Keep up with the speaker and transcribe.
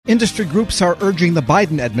Industry groups are urging the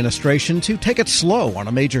Biden administration to take it slow on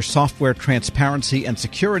a major software transparency and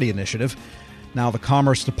security initiative. Now the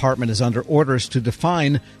Commerce Department is under orders to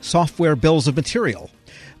define software bills of material.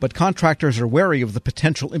 But contractors are wary of the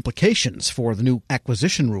potential implications for the new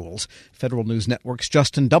acquisition rules. Federal News Network's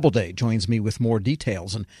Justin Doubleday joins me with more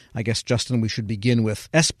details. And I guess, Justin, we should begin with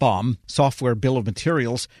SBOM, Software Bill of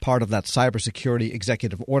Materials, part of that cybersecurity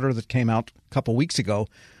executive order that came out a couple weeks ago.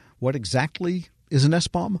 What exactly is an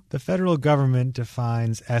SBOM? The federal government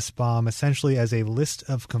defines SBOM essentially as a list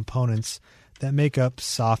of components that make up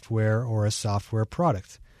software or a software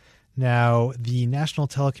product. Now, the National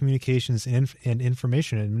Telecommunications and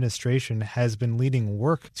Information Administration has been leading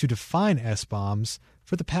work to define SBOMs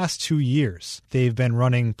for the past 2 years. They've been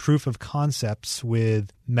running proof of concepts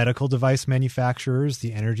with medical device manufacturers,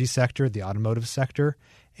 the energy sector, the automotive sector,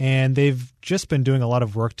 and they've just been doing a lot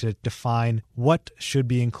of work to define what should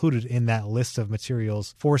be included in that list of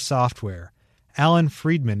materials for software. Alan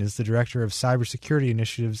Friedman is the director of cybersecurity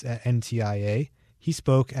initiatives at NTIA. He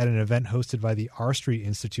spoke at an event hosted by the R Street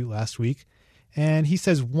Institute last week, and he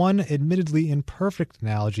says one admittedly imperfect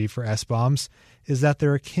analogy for SBOMs is that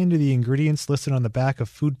they're akin to the ingredients listed on the back of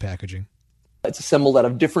food packaging. It's assembled out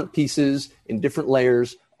of different pieces in different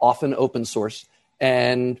layers, often open source,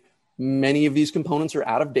 and many of these components are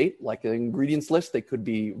out of date, like the ingredients list. They could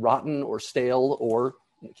be rotten or stale or,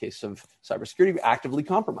 in the case of cybersecurity, actively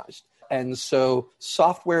compromised. And so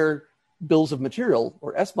software bills of material,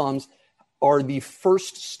 or SBOMs, are the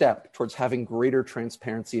first step towards having greater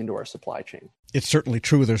transparency into our supply chain. It's certainly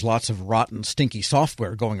true there's lots of rotten, stinky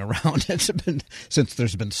software going around since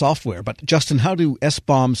there's been software. But, Justin, how do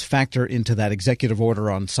SBOMs factor into that executive order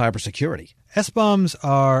on cybersecurity? SBOMs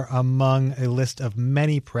are among a list of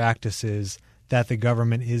many practices that the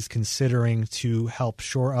government is considering to help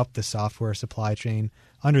shore up the software supply chain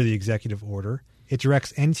under the executive order. It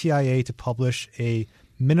directs NTIA to publish a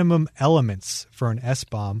minimum elements for an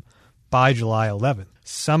SBOM by July 11th.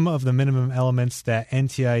 Some of the minimum elements that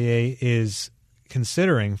NTIA is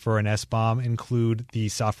considering for an SBOM include the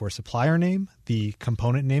software supplier name, the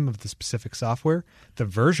component name of the specific software, the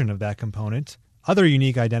version of that component, other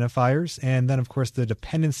unique identifiers, and then, of course, the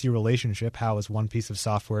dependency relationship. How is one piece of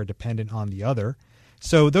software dependent on the other?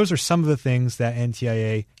 So those are some of the things that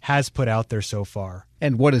NTIA has put out there so far.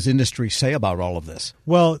 And what does industry say about all of this?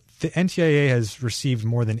 Well, the NTIA has received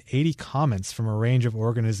more than 80 comments from a range of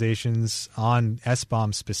organizations on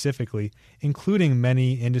SBOM specifically, including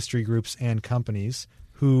many industry groups and companies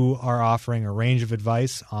who are offering a range of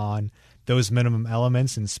advice on those minimum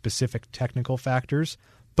elements and specific technical factors.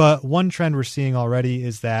 But one trend we're seeing already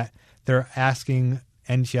is that they're asking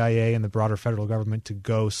NTIA and the broader federal government to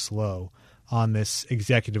go slow on this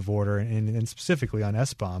executive order and specifically on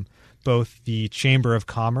SBOM. Both the Chamber of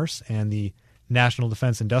Commerce and the National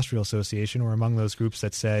Defense Industrial Association were among those groups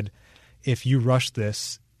that said, if you rush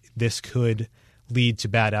this, this could lead to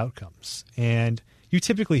bad outcomes. And you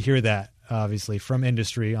typically hear that, obviously, from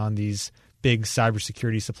industry on these big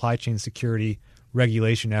cybersecurity, supply chain security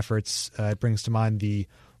regulation efforts. It brings to mind the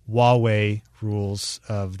Huawei rules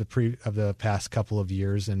of the past couple of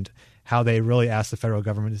years and how they really asked the federal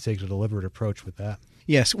government to take a deliberate approach with that.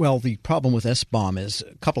 Yes, well, the problem with SBOM is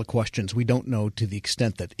a couple of questions. We don't know to the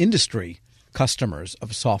extent that industry customers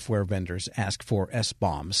of software vendors ask for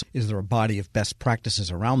SBOMs. Is there a body of best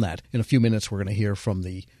practices around that? In a few minutes, we're going to hear from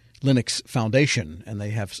the Linux Foundation, and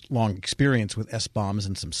they have long experience with SBOMs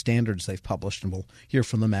and some standards they've published, and we'll hear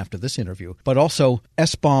from them after this interview. But also,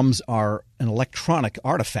 SBOMs are an electronic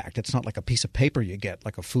artifact. It's not like a piece of paper you get,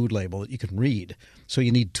 like a food label that you can read. So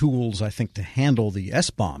you need tools, I think, to handle the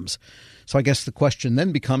SBOMs. So I guess the question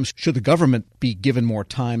then becomes, should the government be given more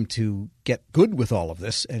time to get good with all of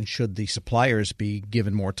this, and should the suppliers be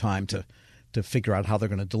given more time to figure out how they're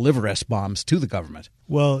going to deliver SBOMs to the government?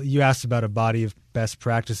 Well, you asked about a body of best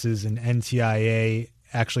practices, and NTIA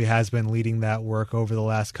actually has been leading that work over the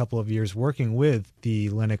last couple of years, working with the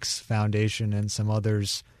Linux Foundation and some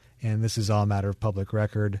others, and this is all a matter of public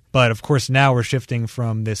record. But, of course, now we're shifting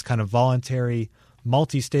from this kind of voluntary,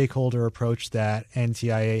 multi-stakeholder approach that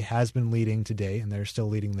NTIA has been leading today, and they're still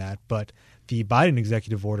leading that. But the Biden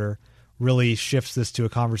executive order really shifts this to a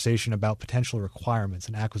conversation about potential requirements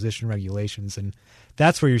and acquisition regulations. And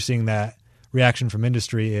that's where you're seeing that reaction from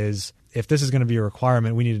industry is, if this is going to be a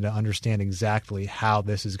requirement, we need to understand exactly how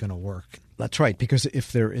this is going to work. That's right, because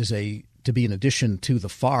if there is to be an addition to the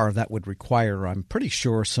FAR, that would require, I'm pretty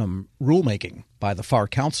sure, some rulemaking by the FAR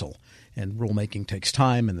Council. And rulemaking takes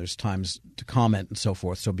time, and there's times to comment and so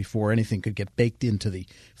forth. So before anything could get baked into the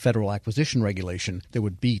federal acquisition regulation, there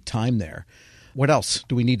would be time there. What else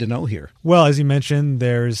do we need to know here? Well, as you mentioned,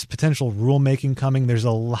 there's potential rulemaking coming. There's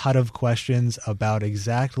a lot of questions about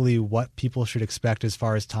exactly what people should expect as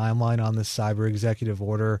far as timeline on this cyber executive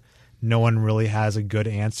order. No one really has a good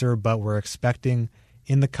answer, but we're expecting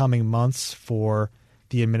in the coming months for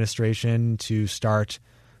the administration to start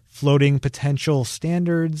floating potential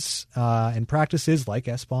standards and practices like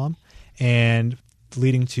SBOM and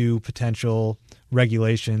leading to potential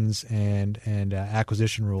regulations and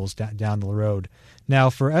acquisition rules down the road. Now,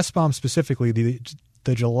 for SBOM specifically, the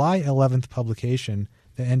July 11th publication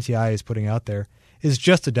that NTIA is putting out there is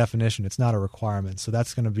just a definition. It's not a requirement. So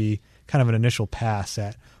that's going to be kind of an initial pass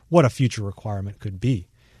at what a future requirement could be.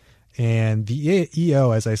 And the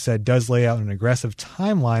EO, as I said, does lay out an aggressive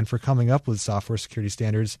timeline for coming up with software security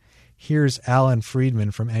standards. Here's Alan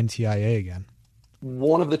Friedman from NTIA again.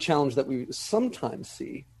 One of the challenges that we sometimes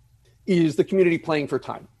see is the community playing for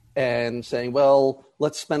time and saying, well,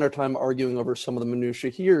 let's spend our time arguing over some of the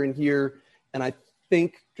minutiae here and here. And I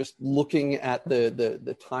think just looking at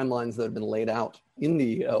the timelines that have been laid out in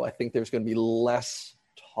the EO, I think there's going to be less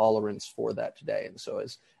tolerance for that today. And so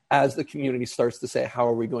as the community starts to say, how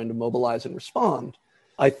are we going to mobilize and respond,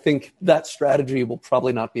 I think that strategy will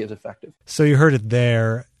probably not be as effective. So you heard it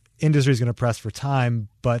there. Industry is going to press for time,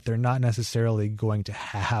 but they're not necessarily going to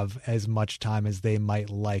have as much time as they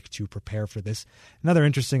might like to prepare for this. Another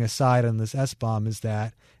interesting aside on this SBOM is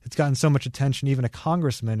that it's gotten so much attention, even a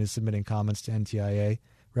congressman is submitting comments to NTIA.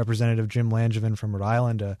 Representative Jim Langevin from Rhode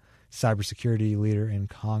Island, a cybersecurity leader in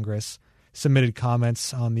Congress, submitted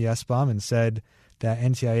comments on the SBOM and said that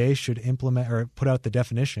NTIA should implement or put out the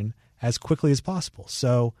definition as quickly as possible.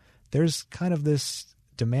 So there's kind of this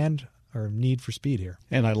demand or need for speed here.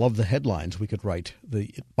 And I love the headlines we could write.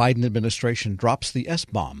 The Biden administration drops the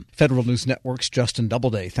SBOM. Federal News Network's Justin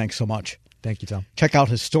Doubleday, thanks so much. Thank you, Tom. Check out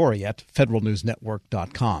his story at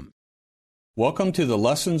federalnewsnetwork.com. Welcome to the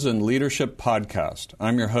Lessons in Leadership podcast.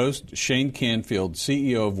 I'm your host, Shane Canfield,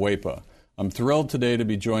 CEO of WEPA. I'm thrilled today to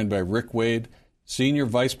be joined by Rick Wade, Senior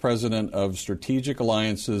Vice President of Strategic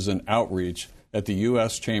Alliances and Outreach at the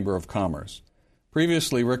U.S. Chamber of Commerce.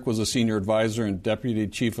 Previously, Rick was a senior advisor and deputy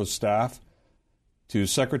chief of staff to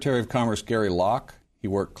Secretary of Commerce Gary Locke. He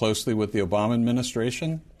worked closely with the Obama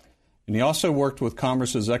administration, and he also worked with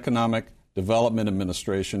Commerce's Economic Development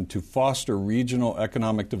Administration to foster regional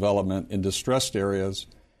economic development in distressed areas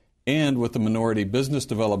and with the Minority Business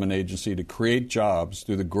Development Agency to create jobs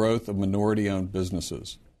through the growth of minority-owned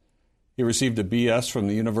businesses. He received a BS from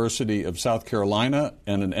the University of South Carolina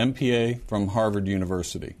and an MPA from Harvard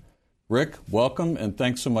University. Rick, welcome, and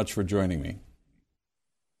thanks so much for joining me.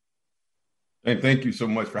 And thank you so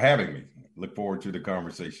much for having me. Look forward to the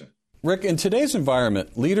conversation. Rick, in today's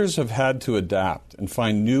environment, leaders have had to adapt and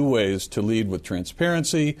find new ways to lead with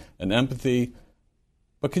transparency and empathy.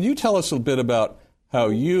 But can you tell us a bit about how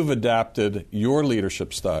you've adapted your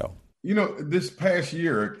leadership style? You know, this past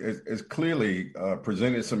year has clearly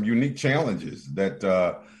presented some unique challenges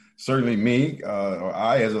that certainly me, or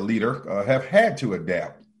I as a leader, have had to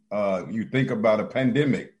adapt. You think about a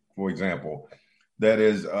pandemic, for example, that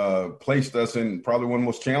has placed us in probably one of the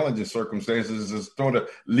most challenging circumstances is sort of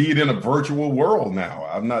lead in a virtual world now.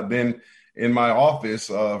 I've not been in my office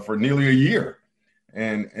for nearly a year.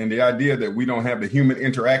 And the idea that we don't have the human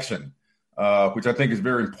interaction, which I think is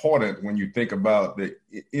very important when you think about the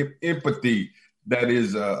empathy that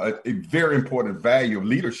is a very important value of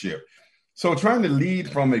leadership. So trying to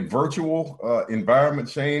lead from a virtual environment,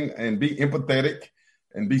 Shane, and be empathetic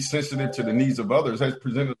and be sensitive to the needs of others has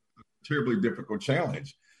presented a terribly difficult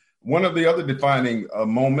challenge. One of the other defining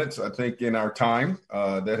moments, I think, in our time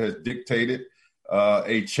that has dictated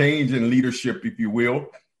a change in leadership, if you will,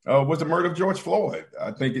 was the murder of George Floyd.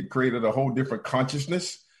 I think it created a whole different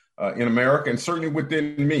consciousness in America and certainly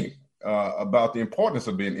within me about the importance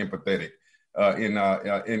of being empathetic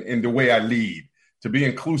in the way I lead, to be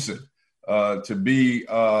inclusive, to be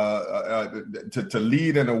to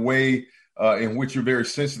lead in a way in which you're very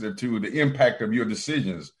sensitive to the impact of your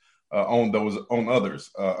decisions on others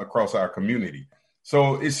across our community.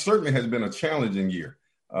 So it certainly has been a challenging year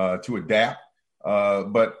to adapt,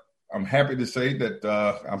 but I'm happy to say that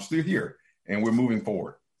I'm still here and we're moving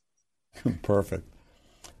forward. Perfect.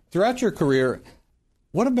 Throughout your career,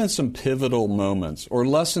 what have been some pivotal moments or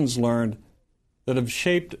lessons learned that have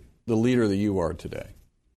shaped the leader that you are today?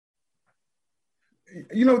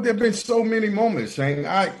 You know, there have been so many moments, Shane.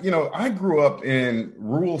 I grew up in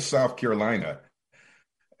rural South Carolina.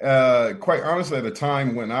 Quite honestly, at a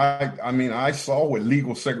time when I saw what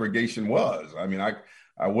legal segregation was. I mean,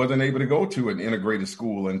 I wasn't able to go to an integrated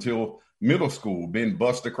school until middle school, being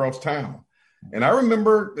bused across town. And I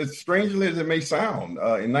remember, as strangely as it may sound,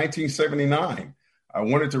 in 1979, I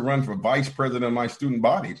wanted to run for vice president of my student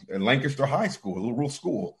body at Lancaster High School, a little rural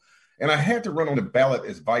school. And I had to run on the ballot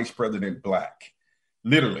as vice president black,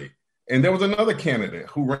 literally. And there was another candidate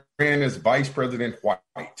who ran as vice president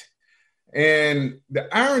white. And the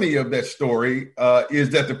irony of that story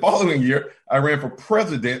is that the following year, I ran for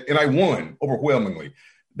president and I won overwhelmingly.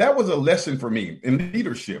 That was a lesson for me in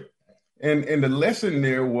leadership. And the lesson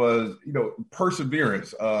there was,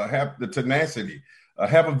 perseverance, have the tenacity,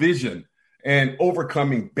 have a vision, and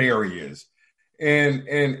overcoming barriers.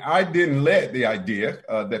 And I didn't let the idea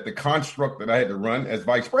that the construct that I had to run as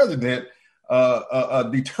vice president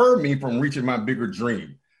deter me from reaching my bigger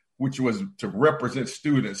dream, which was to represent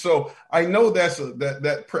students. So I know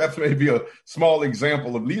that perhaps may be a small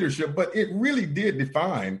example of leadership, but it really did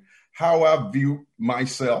define how I view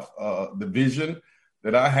myself, the vision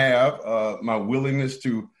that I have, my willingness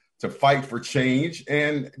to fight for change.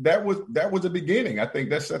 And that was the beginning. I think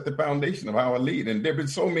that set the foundation of how I lead. And there have been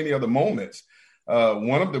so many other moments.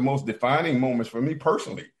 One of the most defining moments for me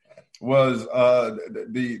personally was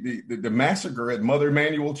the massacre at Mother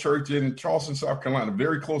Emanuel Church in Charleston, South Carolina. A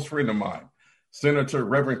very close friend of mine, Senator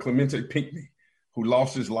Reverend Clemente Pinckney, who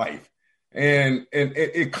lost his life. And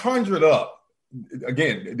it conjured up,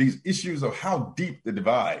 again, these issues of how deep the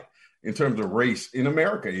divide in terms of race in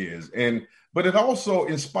America is. But it also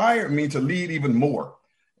inspired me to lead even more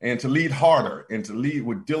and to lead harder and to lead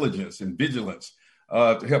with diligence and vigilance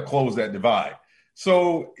to help close that divide.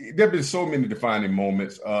 So there have been so many defining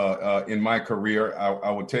moments in my career. I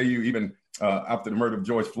will tell you, even after the murder of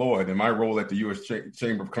George Floyd and my role at the U.S.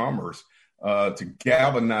 Chamber of Commerce to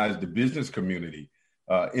galvanize the business community,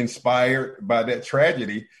 inspired by that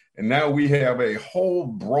tragedy. And now we have a whole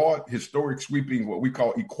broad, historic, sweeping, what we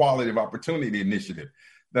call equality of opportunity initiative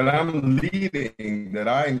that I'm leading, that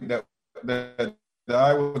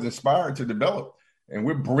I was inspired to develop. And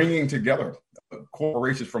we're bringing together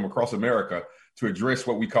corporations from across America to address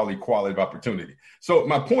what we call equality of opportunity. So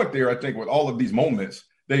my point there, I think, with all of these moments,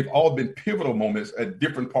 they've all been pivotal moments at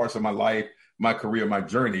different parts of my life, my career, my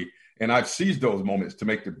journey. And I've seized those moments to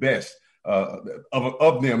make the best of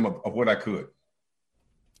what I could.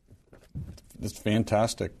 It's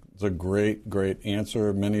fantastic. It's a great, great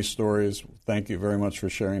answer. Many stories. Thank you very much for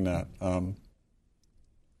sharing that.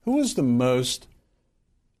 Who is the most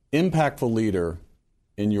impactful leader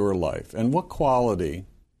in your life, and what quality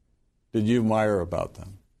did you admire about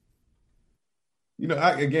them?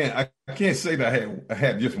 I can't say that I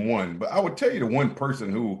had just one, but I would tell you the one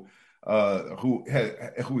person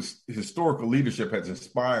whose historical leadership has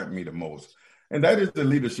inspired me the most, and that is the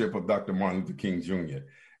leadership of Dr. Martin Luther King Jr.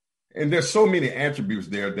 And there's so many attributes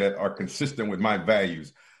there that are consistent with my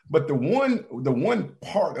values. But the one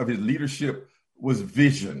part of his leadership was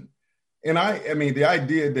vision. And I mean, the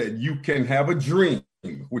idea that you can have a dream,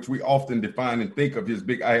 which we often define and think of his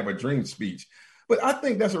big "I have a dream" speech. But I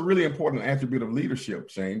think that's a really important attribute of leadership,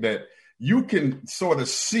 Shane, that you can sort of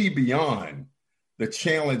see beyond the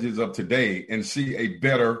challenges of today and see a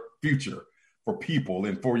better future for people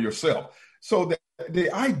and for yourself. So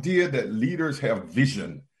the idea that leaders have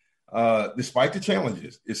vision, despite the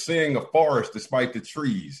challenges, is seeing a forest despite the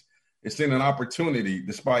trees, is seeing an opportunity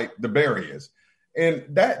despite the barriers. And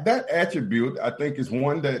that attribute, I think, is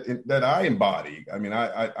one that I embody. I mean,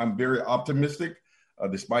 I'm very optimistic,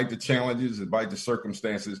 despite the challenges, despite the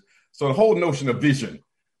circumstances. So the whole notion of vision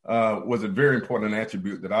was a very important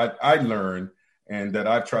attribute that I learned and that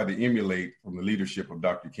I've tried to emulate from the leadership of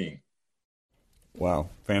Dr. King. Wow,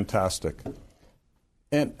 fantastic.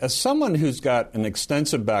 And as someone who's got an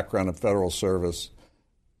extensive background in federal service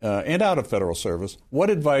and out of federal service, what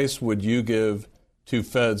advice would you give to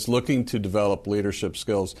feds looking to develop leadership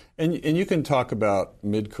skills? And you can talk about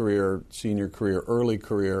mid-career, senior career, early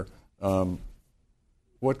career.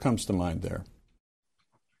 What comes to mind there?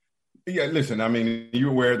 Yeah, listen, I mean, you're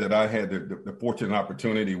aware that I had the fortunate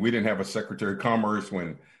opportunity. We didn't have a Secretary of Commerce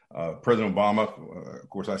when President Obama, of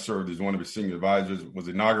course, I served as one of his senior advisors, was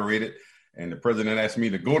inaugurated. And the president asked me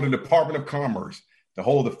to go to the Department of Commerce to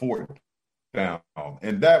hold the fort down.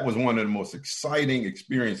 And that was one of the most exciting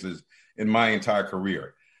experiences in my entire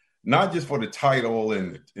career, not just for the title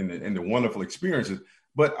and the wonderful experiences,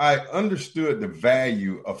 but I understood the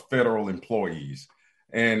value of federal employees.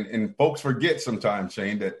 And folks forget sometimes,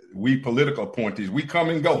 Shane, that we political appointees, we come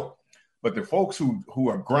and go. But the folks who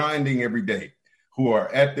are grinding every day, who are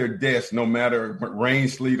at their desk, no matter rain,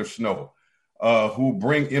 sleet, or snow, who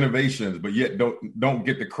bring innovations, but yet don't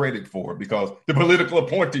get the credit for it because the political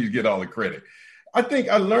appointees get all the credit. I think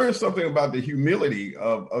I learned something about the humility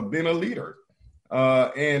of being a leader.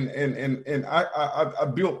 And I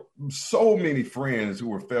built so many friends who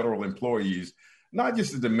were federal employees, not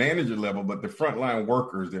just at the manager level, but the frontline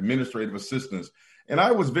workers, the administrative assistants. And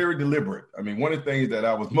I was very deliberate. I mean, one of the things that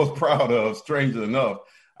I was most proud of, strangely enough,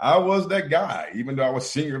 I was that guy, even though I was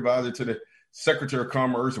senior advisor to the Secretary of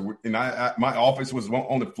Commerce, and my office was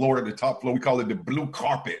on the floor, at the top floor. We call it the blue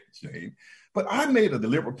carpet, Shane. But I made a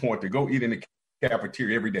deliberate point to go eat in the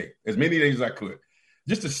cafeteria every day, as many days as I could,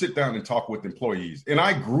 just to sit down and talk with employees. And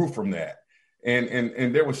I grew from that.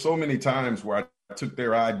 And there were so many times where I took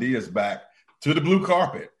their ideas back to the blue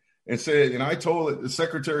carpet and said, and I told the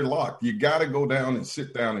Secretary Locke, you got to go down and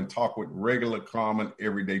sit down and talk with regular, common,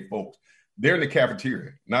 everyday folks. They're in the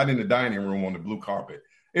cafeteria, not in the dining room on the blue carpet.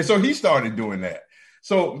 And so he started doing that.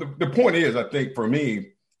 So the point is, I think for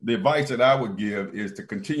me, the advice that I would give is to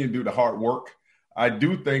continue to do the hard work. I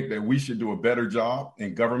do think that we should do a better job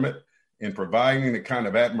in government in providing the kind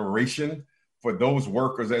of admiration for those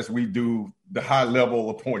workers as we do the high level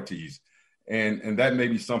appointees. And that may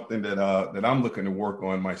be something that I'm looking to work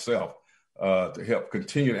on myself to help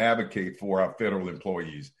continue to advocate for our federal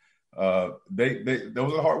employees. Those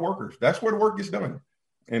are hard workers. That's where the work gets done.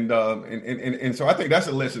 And so I think that's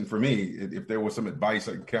a lesson for me. If there was some advice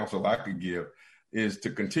and counsel I could give, is to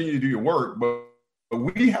continue to do your work, but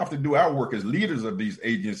we have to do our work as leaders of these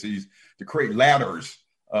agencies to create ladders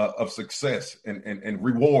of success and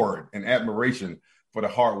reward and admiration for the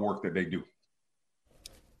hard work that they do.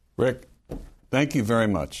 Rick, thank you very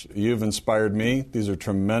much. You've inspired me. These are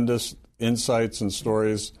tremendous insights and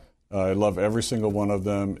stories. I love every single one of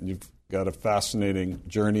them. You've got a fascinating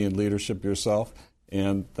journey in leadership yourself.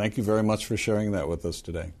 And thank you very much for sharing that with us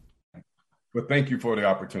today. Well, thank you for the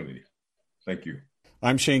opportunity. Thank you.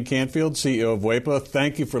 I'm Shane Canfield, CEO of WEPA.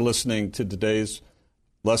 Thank you for listening to today's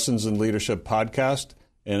Lessons in Leadership podcast.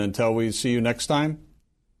 And until we see you next time,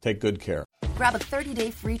 take good care. Grab a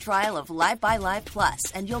 30-day free trial of Live by Live Plus,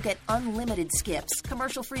 and you'll get unlimited skips,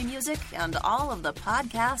 commercial-free music, and all of the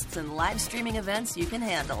podcasts and live streaming events you can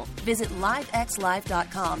handle. Visit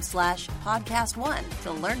livexlive.com/podcast1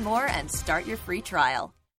 to learn more and start your free trial.